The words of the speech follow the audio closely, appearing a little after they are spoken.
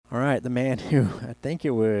the man who, I think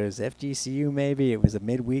it was FGCU maybe, it was a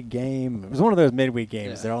midweek game. It was one of those midweek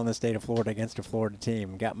games. Yeah. They're all in the state of Florida against a Florida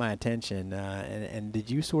team. Got my attention. And did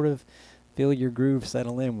you sort of feel your groove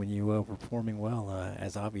settle in when you were performing well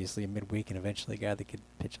as obviously a midweek and eventually a guy that could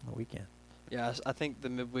pitch on the weekend? Yeah, I think the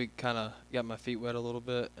midweek kind of got my feet wet a little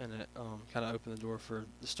bit, and it kind of opened the door for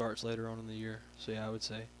the starts later on in the year. So, yeah, I would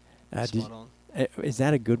say spot on. Is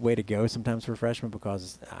that a good way to go sometimes for freshmen?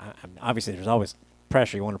 Because obviously there's always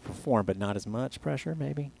pressure. You want to perform, but not as much pressure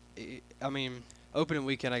maybe? I mean, opening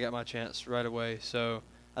weekend I got my chance right away, so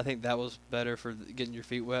I think that was better for getting your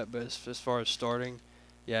feet wet. But as far as starting,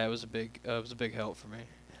 yeah, it was a big help for me.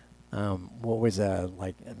 What was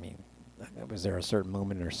like? I mean, was there a certain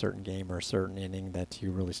moment or a certain game or a certain inning that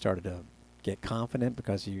you really started to get confident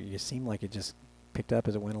because you seemed like it just picked up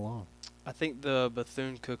as it went along? I think the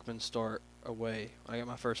Bethune-Cookman start away, I got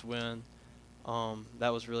my first win.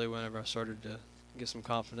 That was really whenever I started to get some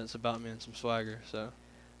confidence about me and some swagger. So.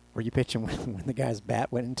 Were you pitching when the guy's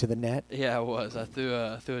bat went into the net? Yeah, I was. I threw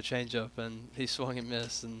a changeup and he swung and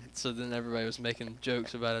missed, and so then everybody was making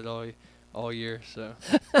jokes about it all year. So.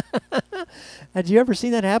 Had you ever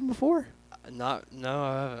seen that happen before? No,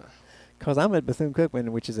 I haven't. Because I'm at Bethune-Cookman,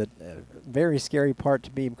 which is a very scary part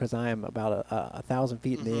to be because I am about 1,000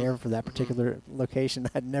 feet in the air for that particular location.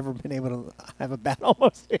 I'd never been able to have a bat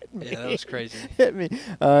almost hit me. Yeah, that was crazy. Hit me.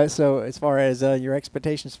 So as far as your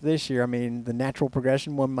expectations for this year, I mean, the natural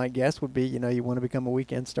progression one might guess would be, you want to become a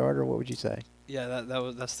weekend starter. What would you say? Yeah,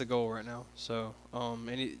 that's the goal right now. So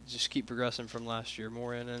just keep progressing from last year.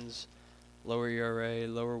 More innings, lower ERA,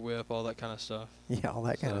 lower WHIP, all that kind of stuff. Yeah, all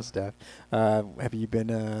that kind of stuff. Have you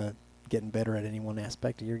been getting better at any one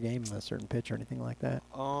aspect of your game, a certain pitch or anything like that?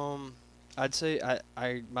 I'd say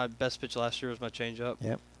my best pitch last year was my changeup.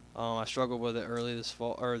 Yep. I struggled with it early this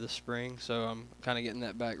fall or this spring, so I'm kind of getting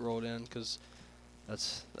that back rolled in because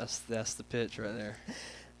that's the pitch right there.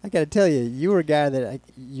 I got to tell you, you were a guy that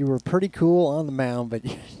you were pretty cool on the mound, but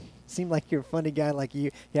you seemed like you're a funny guy. Like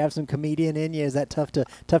you have some comedian in you. Is that tough to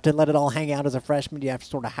let it all hang out as a freshman? Do you have to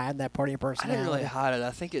sort of hide that part of your I personality? didn't really hide it.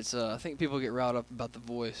 I think it's I think people get riled up about the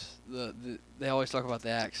voice. They always talk about the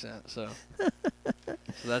accent, so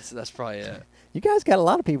that's probably it. You guys got a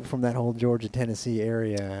lot of people from that whole Georgia, Tennessee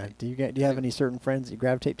area. Do you have any certain friends that you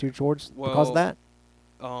gravitate to towards because of that?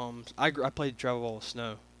 I played travel ball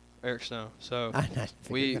with Eric Snow. So I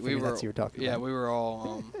figured we were that's who you were talking about. we were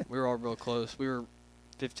all real close. We were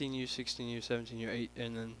 15U, 16U, 17U, 8,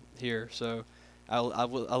 and then here. So I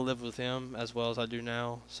lived with him as well as I do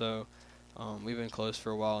now. So we've been close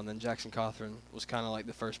for a while. And then Jackson Cothren was kind of like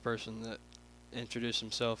the first person that introduced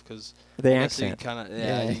himself because the accent.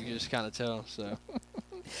 You just kind of tell. So.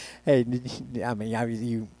 Hey, I mean,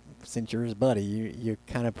 you since you're his buddy, you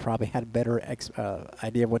kind of probably had a better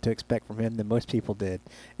idea of what to expect from him than most people did.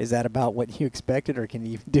 Is that about what you expected, or can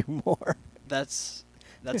you do more? That's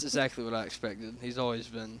exactly what I expected. He's always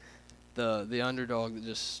been the underdog that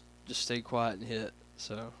just stayed quiet and hit.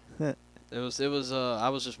 So it was I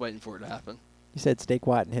was just waiting for it to happen. You said stay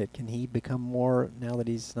quiet and hit. Can he become more now that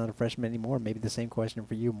he's not a freshman anymore? Maybe the same question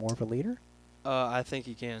for you, more of a leader? I think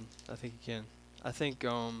he can. I think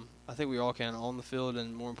we all can on the field,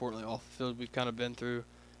 and more importantly off the field. We've kind of been through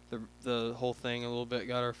the whole thing a little bit,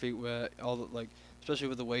 got our feet wet, especially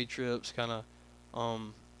with the weight trips, kind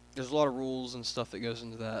of there's a lot of rules and stuff that goes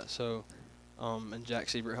into that. So and Jack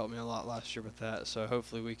Siebert helped me a lot last year with that. So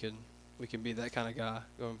hopefully we can be that kind of guy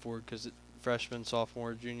going forward because freshman,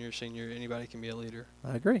 sophomore, junior, senior, anybody can be a leader.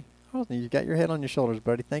 I agree. Well, you got your head on your shoulders,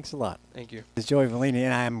 buddy. Thanks a lot. Thank you. It's Joey Volini,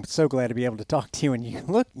 and I'm so glad to be able to talk to you. And you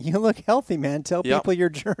look healthy, man. Tell people your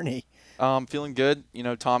journey. Feeling good.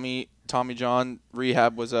 Tommy John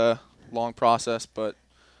rehab was a long process, but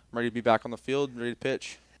I'm ready to be back on the field, ready to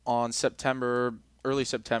pitch. On early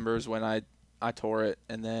September is when I tore it,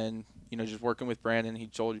 and then just working with Brandon, he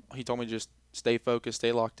told me just stay focused,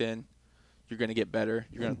 stay locked in. You're going to get better.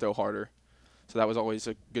 You're going to throw harder. So that was always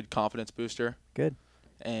a good confidence booster. Good.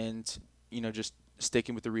 And, just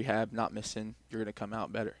sticking with the rehab, not missing, you're going to come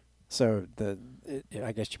out better. So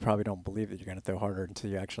I guess you probably don't believe that you're going to throw harder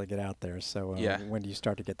until you actually get out there. So when do you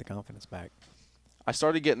start to get the confidence back? I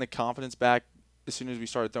started getting the confidence back as soon as we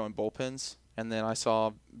started throwing bullpens. And then I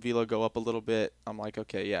saw velo go up a little bit. I'm like,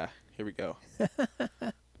 okay, yeah, here we go.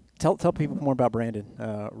 Tell people more about Brandon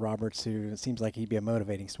Roberts, who seems like he'd be a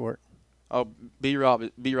motivating sport. Oh, B-Rob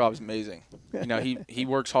is amazing. He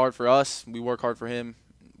works hard for us. We work hard for him.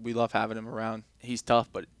 We love having him around. He's tough,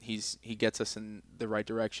 but he gets us in the right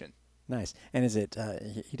direction. Nice. And is it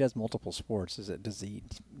he does multiple sports? Does he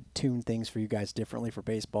tune things for you guys differently for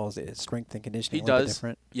baseball? Is it strength and conditioning a little bit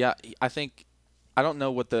different? Yeah, I don't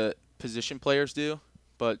know what the position players do,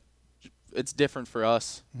 but it's different for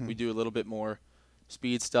us. Mhm. We do a little bit more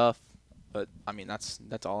speed stuff, but I mean that's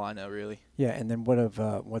all I know really. Yeah, and then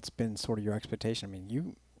what's been sort of your expectation? I mean,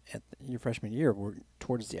 you at your freshman year were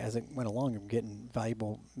towards the as it went along, you're getting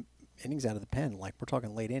valuable innings out of the pen. Like we're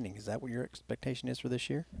talking late innings. Is that what your expectation is for this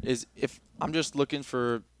year? Is if I'm just looking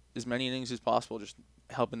for as many innings as possible, just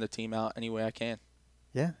helping the team out any way I can.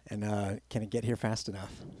 Yeah, and can it get here fast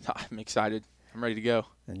enough? I'm excited. I'm ready to go.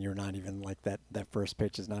 And you're not even like that. That first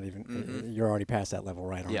pitch is not even. Mm-mm. You're already past that level,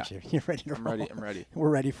 right? Aren't Yeah. you? You're ready to I'm roll. ready. I'm ready. We're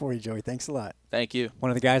ready for you, Joey. Thanks a lot. Thank you.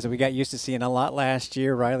 One of the guys that we got used to seeing a lot last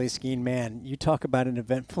year, Riley Skeen. Man, you talk about an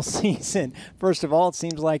eventful season. First of all, it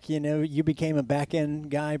seems like you became a back end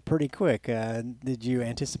guy pretty quick. Did you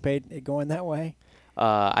anticipate it going that way?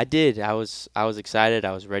 I did. I was excited.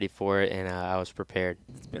 I was ready for it, and I was prepared.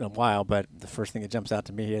 It's been a while, but the first thing that jumps out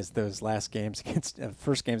to me is those last games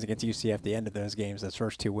first games against UCF. The end of those games, those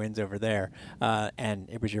first 2 wins over there, and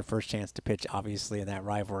it was your first chance to pitch, obviously, in that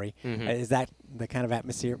rivalry. Mm-hmm. Is that the kind of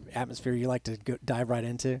atmosphere you like to dive right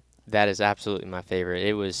into? That is absolutely my favorite.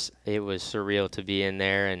 It was surreal to be in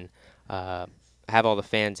there and have all the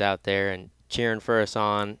fans out there and cheering for us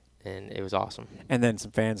on. And it was awesome. And then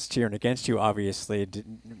some fans cheering against you, obviously.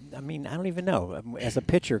 I mean, I don't even know. As a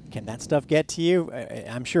pitcher, can that stuff get to you?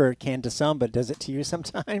 I'm sure it can to some, but does it to you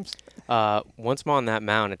sometimes? Once I'm on that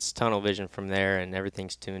mound, it's tunnel vision from there, and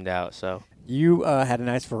everything's tuned out. So you had a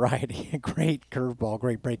nice variety, great curveball,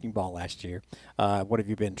 great breaking ball last year. What have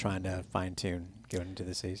you been trying to fine-tune going into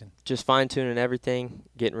the season? just fine-tuning everything,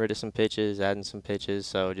 getting rid of some pitches, adding some pitches.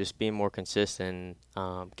 So just being more consistent,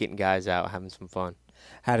 getting guys out, having some fun.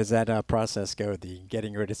 How does that process go, the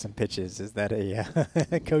getting rid of some pitches? Is that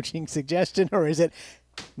a coaching suggestion, or is it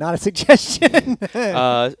not a suggestion?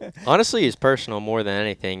 Honestly, it's personal more than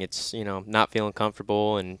anything. It's, not feeling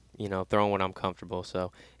comfortable and, throwing when I'm comfortable.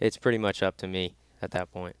 So it's pretty much up to me at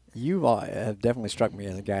that point. You have definitely struck me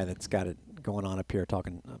as a guy that's got it going on up here,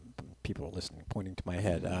 talking, people are listening, pointing to my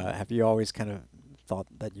head. Have you always kind of thought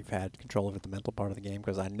that you've had control over the mental part of the game?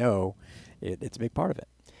 Because I know it's a big part of it.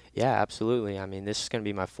 Yeah, absolutely. I mean, this is going to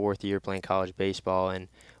be my 4th year playing college baseball, and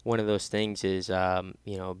one of those things is,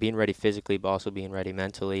 being ready physically, but also being ready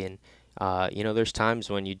mentally. And, there's times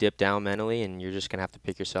when you dip down mentally, and you're just going to have to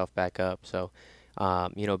pick yourself back up. So,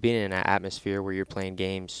 being in an atmosphere where you're playing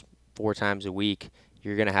games 4 times a week,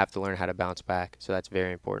 you're going to have to learn how to bounce back. So that's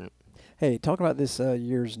very important. Hey, talk about this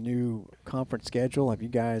year's new conference schedule. Have you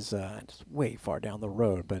guys, it's way far down the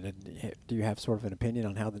road, but do you have sort of an opinion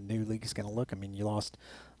on how the new league is going to look? I mean, you lost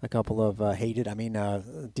a couple of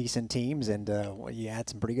decent teams, and you had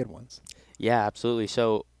some pretty good ones. Yeah, absolutely.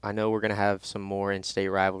 So I know we're going to have some more in-state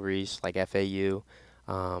rivalries like FAU,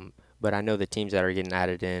 but I know the teams that are getting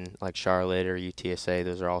added in, like Charlotte or UTSA,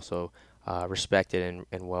 those are also respected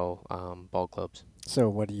and well ball clubs. So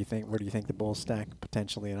what do you think? Where do you think the Bulls stack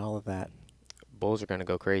potentially in all of that? Bulls are going to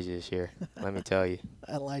go crazy this year, let me tell you.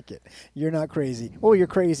 I like it. You're not crazy. Oh, you're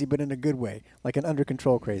crazy, but in a good way, like an under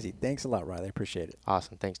control crazy. Thanks a lot, Riley. Appreciate it.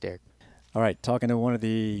 Awesome. Thanks, Darek. All right, talking to one of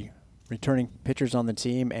the returning pitchers on the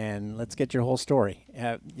team, and let's get your whole story.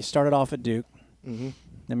 You started off at Duke. Mm-hmm.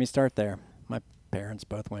 Let me start there. My parents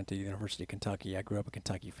both went to University of Kentucky. I grew up a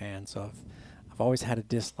Kentucky fan, so I've always had a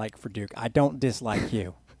dislike for Duke. I don't dislike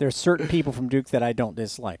you. There's certain people from Duke that I don't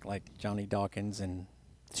dislike, like Johnny Dawkins and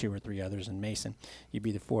 2 or 3 others, and Mason. You'd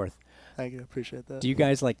be the 4th. Thank you. Appreciate that. Do you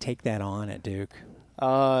guys take that on at Duke?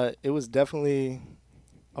 It was definitely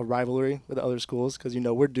a rivalry with the other schools because,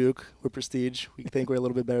 we're Duke. We're prestige. We think we're a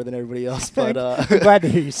little bit better than everybody else. But I'm glad to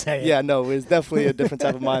hear you say it. Yeah, no, it's definitely a different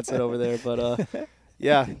type of mindset over there. But,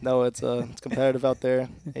 yeah, no, it's competitive out there,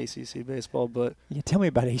 ACC baseball. But yeah, tell me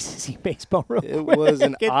about ACC baseball real quick. it was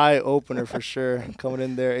an eye-opener for sure. Coming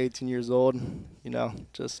in there 18 years old,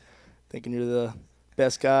 just thinking you're the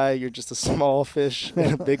best guy. You're just a small fish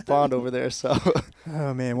in a big pond over there. So.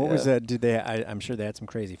 Oh man, what was that? I'm sure they had some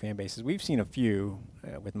crazy fan bases. We've seen a few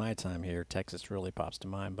with my time here. Texas really pops to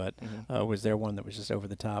mind, but was there one that was just over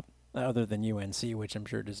the top, other than UNC, which I'm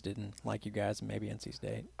sure just didn't like you guys, and maybe NC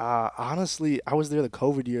State? Honestly, I was there the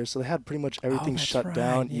COVID year, so they had pretty much everything shut right.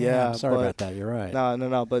 down. Yeah, I'm sorry about that. You're right.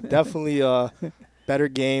 No, but definitely better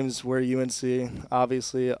games were UNC.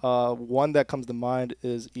 Obviously, one that comes to mind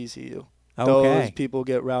is ECU. Okay. Those people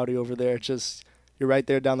get rowdy over there. You're right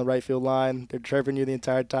there down the right field line. They're chirping you the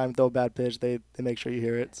entire time. Throw a bad pitch, they make sure you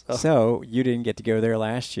hear it. So you didn't get to go there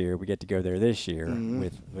last year. We get to go there this year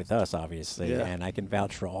with us, obviously, and I can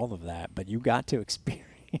vouch for all of that. But you got to experience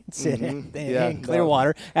experience in Yeah,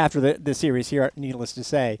 Clearwater after the series here, needless to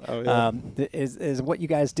say. Oh, yeah. Is what you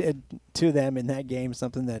guys did to them in that game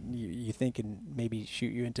something that you think can maybe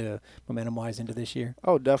shoot you into momentum-wise into this year?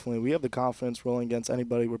 Oh, definitely. We have the confidence rolling against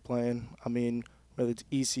anybody we're playing. I mean, whether it's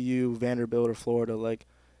ECU, Vanderbilt, or Florida, like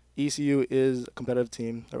ECU is a competitive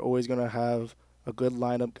team. They're always going to have a good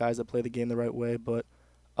lineup, guys that play the game the right way. But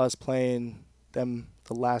us playing them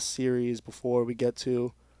the last series before we get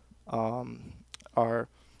to our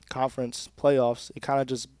conference playoffs, it kind of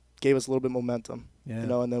just gave us a little bit of momentum. Yeah. You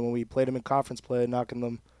know, and then when we played them in conference play, knocking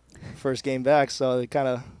them first game back, so we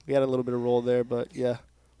had a little bit of roll there. But yeah.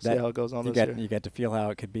 See how it goes on this year. You got to feel how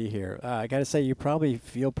it could be here. I got to say, you probably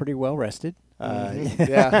feel pretty well rested.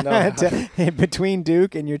 Yeah, no. Between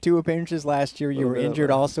Duke and your 2 appearances last year, you were injured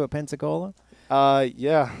also at Pensacola?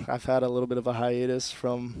 Yeah, I've had a little bit of a hiatus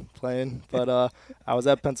from playing, but I was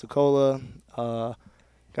at Pensacola,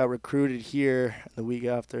 got recruited here the week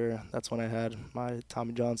after. That's when I had my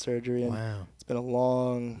Tommy John surgery, and wow. It's been a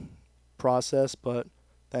long process, but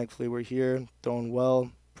thankfully we're here, throwing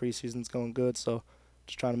well. Preseason's going good, so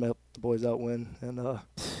just trying to help the boys out win and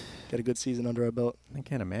get a good season under our belt. I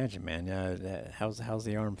can't imagine, man. How's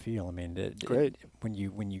the arm feel? I mean, great. When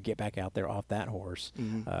you get back out there off that horse,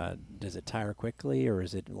 does it tire quickly or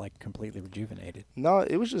is it like completely rejuvenated? No,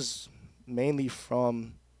 it was just mainly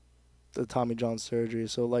from the Tommy John surgery.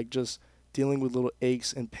 So like just dealing with little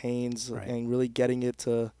aches and pains and really getting it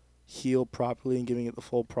to heal properly and giving it the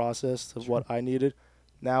full process of what I needed.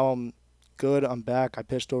 Now I'm good. I'm back. I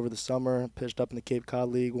pitched over the summer, pitched up in the Cape Cod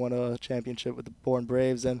League, won a championship with the Bourne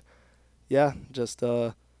Braves, and yeah, just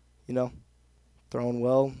throwing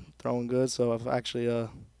well, throwing good. So I've actually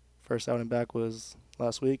first outing back was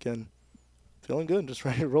last week and feeling good, just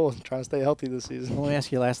ready to roll, trying to stay healthy this season. Let me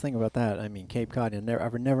ask you the last thing about that. I mean, Cape Cod, you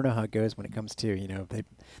never know how it goes when it comes to,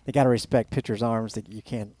 they got to respect pitchers' arms. That you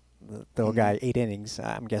can't throw a guy 8 innings,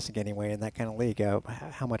 I'm guessing anyway, in that kind of league.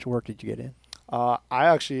 How much work did you get in? I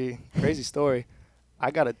actually, crazy story, I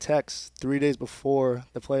got a text 3 days before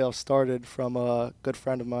the playoffs started from a good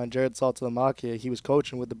friend of mine, Jared Saltalamacchia. He was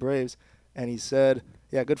coaching with the Braves, and he said,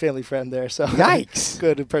 yeah, good family friend there. So yikes.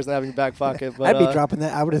 Good person having your back pocket. But, I'd be dropping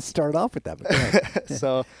that. I would have started off with that. But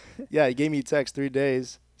so, yeah, he gave me a text 3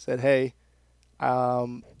 days, said, hey,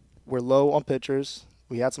 we're low on pitchers.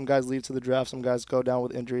 We had some guys leave to the draft. Some guys go down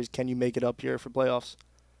with injuries. Can you make it up here for playoffs?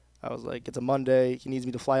 I was like, it's a Monday. He needs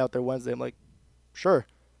me to fly out there Wednesday. I'm like, sure.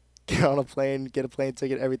 Get on a plane, get a plane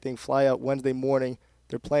ticket, everything. Fly out Wednesday morning.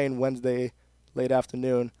 They're playing Wednesday late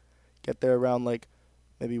afternoon. Get there around like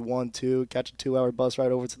maybe 1, 2. Catch a 2-hour bus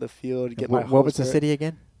ride over to the field. Get my what was the city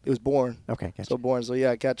again? It was Bourne. Okay, gotcha. So Bourne. So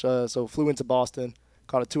yeah, so flew into Boston.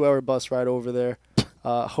 Caught a 2-hour bus ride over there.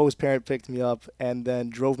 Host parent picked me up and then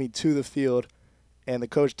drove me to the field. And the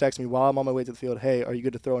coach texted me while I'm on my way to the field, hey, are you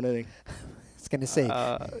good to throw an inning? It's going to say.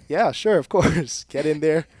 Yeah, sure, of course. Get in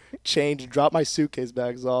there, change, drop my suitcase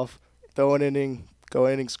bags off, throw an inning, go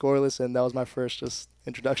inning scoreless, and that was my first just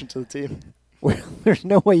introduction to the team. Well, there's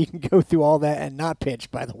no way you can go through all that and not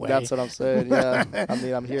pitch, by the way. That's what I'm saying, yeah. I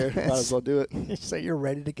mean, I'm here. Might as well do it. So you're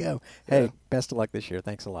ready to go. Hey, Yeah. Best of luck this year.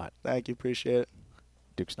 Thanks a lot. Thank you. Appreciate it.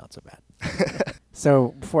 Duke's not so bad.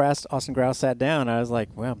 So before Austin Grause sat down, I was like,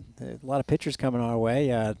 "Well, a lot of pitchers coming our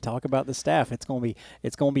way. Talk about the staff. It's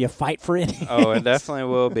gonna be a fight for innings." Oh, it definitely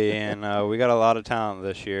will be, and we got a lot of talent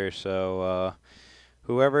this year. So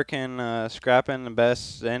whoever can scrap in the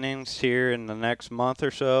best innings here in the next month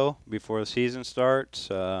or so before the season starts,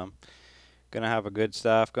 gonna have a good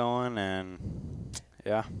staff going, and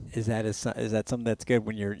yeah. Is that something that's good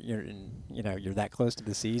when you're that close to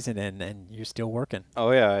the season and you're still working? Oh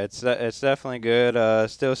yeah, it's definitely good.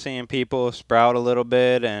 Still seeing people sprout a little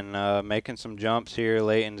bit and making some jumps here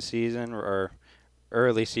late in the season or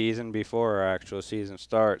early season before our actual season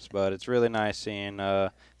starts. But it's really nice seeing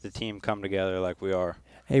the team come together like we are.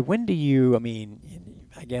 Hey, when do you? I mean,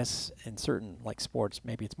 I guess in certain like sports,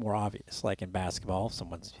 maybe it's more obvious. Like in basketball,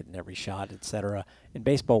 someone's hitting every shot, etc. In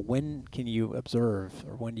baseball, when can you observe,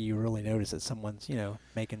 or when do you really notice that someone's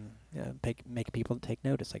making people take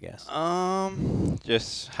notice? I guess.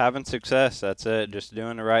 Just having success. That's it. Just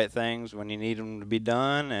doing the right things when you need them to be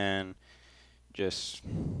done, and just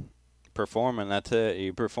performing. That's it.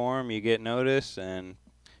 You perform, you get noticed, and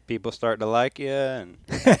people start to like you, and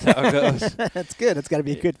that's how it goes. That's good. It's got to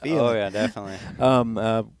be a good feeling. Oh yeah, definitely.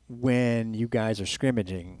 When you guys are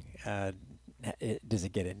scrimmaging, does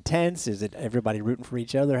it get intense? Is it everybody rooting for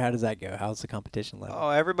each other? How does that go? How's the competition level? Oh,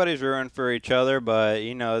 everybody's rooting for each other, but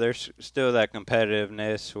there's still that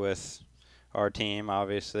competitiveness with our team.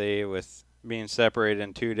 Obviously, with being separated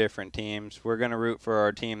in two different teams. We're going to root for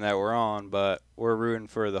our team that we're on, but we're rooting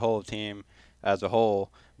for the whole team as a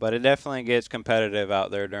whole. But it definitely gets competitive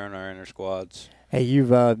out there during our inter squads. Hey, you've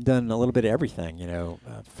done a little bit of everything,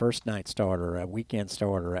 first night starter, a weekend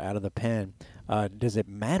starter, out of the pen. Does it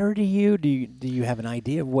matter to you? Do you have an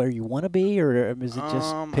idea of where you want to be, or is it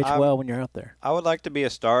just pitch well when you're out there? I would like to be a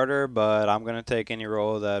starter, but I'm going to take any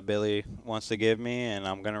role that Billy wants to give me, and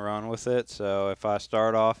I'm going to run with it. So if I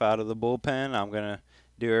start off out of the bullpen, I'm going to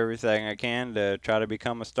do everything I can to try to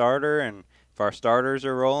become a starter, and if our starters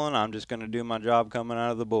are rolling, I'm just going to do my job coming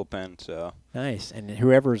out of the bullpen. So Nice. And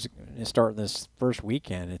whoever's starting this first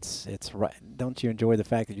weekend, it's right. Don't you enjoy the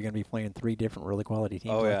fact that you're going to be playing 3 different really quality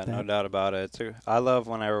teams? oh like yeah, that? no doubt about it. I love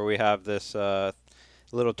whenever we have this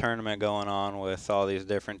little tournament going on with all these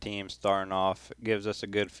different teams starting off. It gives us a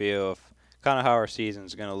good feel of kind of how our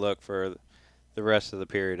season's going to look for the rest of the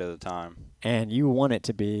period of the time. And you want it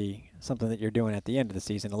to be something that you're doing at the end of the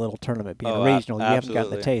season, a little tournament, being Oh, a regional. You haven't gotten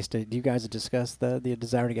the absolutely. taste. Do you guys discuss the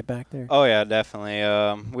desire to get back there? Oh yeah, definitely.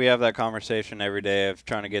 We have that conversation every day of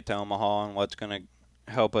trying to get to Omaha and what's going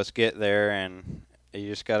to help us get there, and you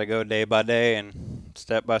just got to go day by day and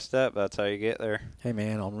step by step. That's how you get there. Hey,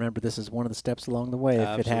 man, I'll remember this is one of the steps along the way if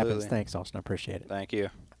it happens. Absolutely. Thanks, Austin. I appreciate it. Thank you.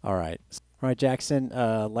 All right. All right, Jackson,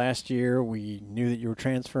 last year we knew that you were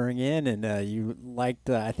transferring in, and you liked,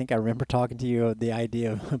 I think I remember talking to you, the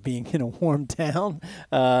idea of being in a warm town.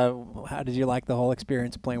 How did you like the whole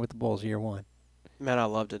experience playing with the Bulls year one? Man, I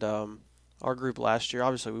loved it. Our group last year,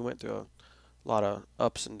 obviously we went through a lot of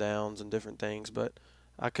ups and downs and different things, but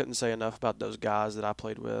I couldn't say enough about those guys that I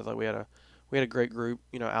played with. Like we had a great group,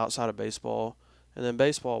 outside of baseball, and then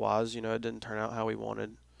baseball wise, it didn't turn out how we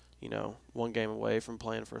wanted. One game away from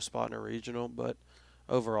playing for a spot in a regional, but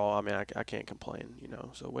overall, I mean, I can't complain.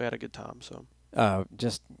 So we had a good time. So.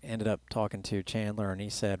 Just ended up talking to Chandler, and he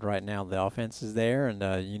said right now the offense is there, and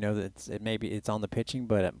that it's on the pitching,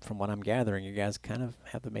 but from what I'm gathering, you guys kind of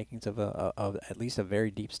have the makings of at least a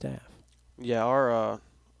very deep staff. Yeah, our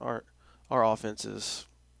offense is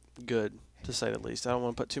good, to say the least. I don't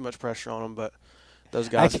want to put too much pressure on them, but those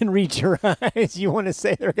guys, I can read your eyes. You want to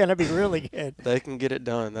say they're going to be really good. they can get it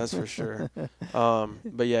done. That's for sure.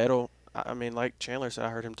 But yeah, I mean, like Chandler said, I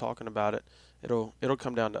heard him talking about it. It'll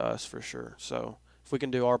come down to us for sure. So if we can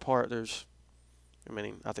do our part, I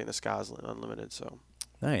think the sky's unlimited. So.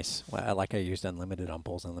 Nice. Well, I like how you used unlimited on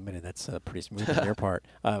Bulls Unlimited. That's pretty smooth on your part.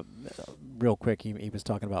 Real quick, he was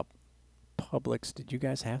talking about Publix. Did you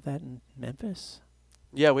guys have that in Memphis?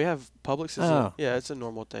 Yeah, we have Publix. Oh. It's a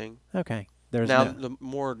normal thing. Okay. The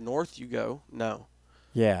more north you go, no.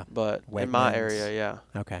 Yeah. But Wegmans. in my area,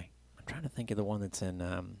 yeah. Okay. I'm trying to think of the one that's in.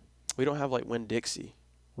 We don't have like Winn-Dixie.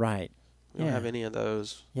 Right. We don't have any of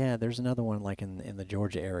those. Yeah, there's another one like in the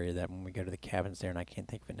Georgia area that when we go to the cabins there, and I can't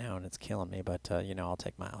think of it now, and it's killing me. But I'll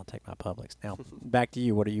take my Publix. Now back to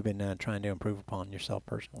you. What have you been trying to improve upon yourself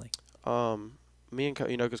personally? Me and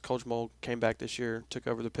because Coach Mold came back this year, took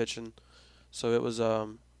over the pitching, so it was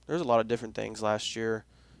there's a lot of different things last year.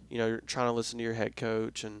 You're trying to listen to your head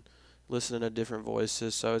coach and listening to different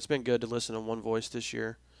voices. So it's been good to listen to one voice this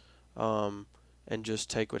year, and just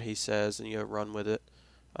take what he says and run with it.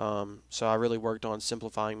 So I really worked on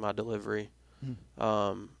simplifying my delivery.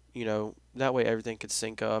 That way everything could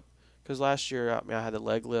sync up. Because last year I had the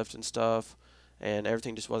leg lift and stuff, and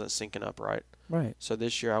everything just wasn't syncing up right. Right. So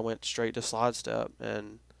this year I went straight to slide step,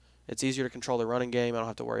 and it's easier to control the running game. I don't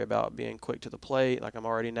have to worry about being quick to the plate. Like I'm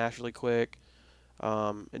already naturally quick.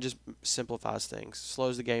 It just simplifies things,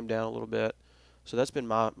 slows the game down a little bit. So that's been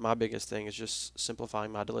my biggest thing is just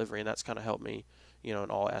simplifying my delivery, and that's kind of helped me, in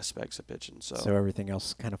all aspects of pitching. So everything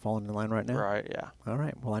else kind of falling in line right now? Right, yeah. All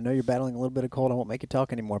right. Well, I know you're battling a little bit of cold. I won't make you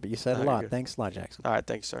talk anymore, but you said a No, you're lot. good. Thanks a lot, Jackson. All right,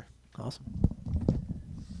 thanks, sir. Awesome.